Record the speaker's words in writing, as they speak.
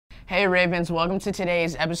Hey Ravens, welcome to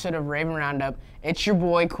today's episode of Raven Roundup. It's your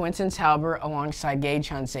boy Quentin Talbert alongside Gage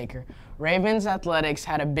Hunsaker. Ravens athletics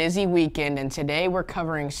had a busy weekend, and today we're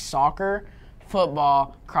covering soccer,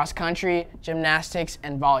 football, cross country, gymnastics,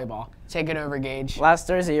 and volleyball. Take it over, Gage. Last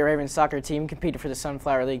Thursday, your Ravens soccer team competed for the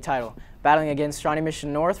Sunflower League title, battling against Shawnee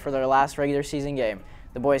Mission North for their last regular season game.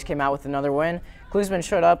 The boys came out with another win. Klusman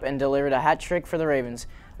showed up and delivered a hat trick for the Ravens.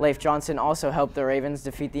 Leif Johnson also helped the Ravens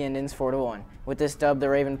defeat the Indians 4-1. With this dub, the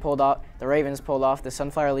Ravens pulled off the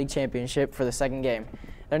Sunflower League championship for the second game.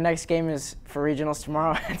 Their next game is for regionals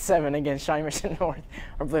tomorrow at 7 against Shawnee Mission North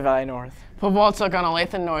or Blue Valley North. Football took on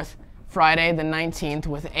Olathe North Friday the 19th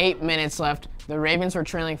with 8 minutes left. The Ravens were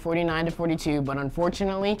trailing 49-42, but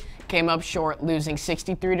unfortunately came up short, losing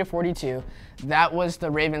 63-42. That was the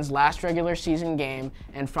Ravens' last regular season game,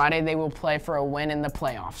 and Friday they will play for a win in the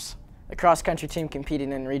playoffs. The cross-country team competed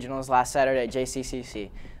in regionals last Saturday at JCCC.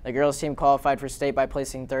 The girls team qualified for state by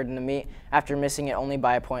placing third in the meet after missing it only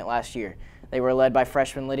by a point last year. They were led by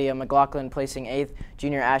freshman Lydia McLaughlin placing 8th,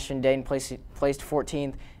 junior Ashton Dane placed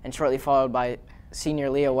 14th, and shortly followed by senior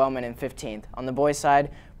Leah Wellman in 15th. On the boys'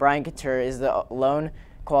 side, Brian Couture is the lone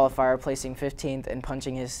qualifier, placing 15th and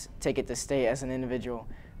punching his ticket to state as an individual.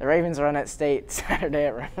 The Ravens run at state Saturday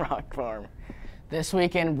at Rimrock Farm. This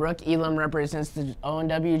weekend, Brooke Elam represents the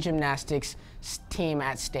ONW gymnastics team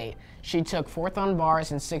at state. She took 4th on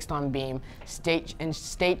bars and 6th on beam in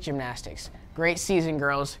state gymnastics. Great season,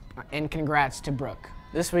 girls, and congrats to Brooke.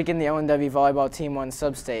 This weekend, the ONW volleyball team won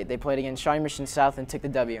sub-state. They played against Shawnee Mission South and took the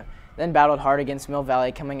W, then battled hard against Mill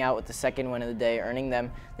Valley, coming out with the second win of the day, earning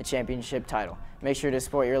them the championship title. Make sure to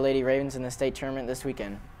support your Lady Ravens in the state tournament this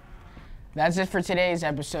weekend. That's it for today's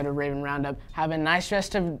episode of Raven Roundup. Have a nice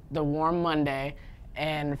rest of the warm Monday.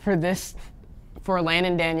 And for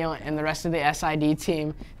Landon Daniel and the rest of the SID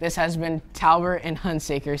team, this has been Talbert and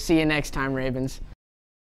Hunsaker. See you next time, Ravens.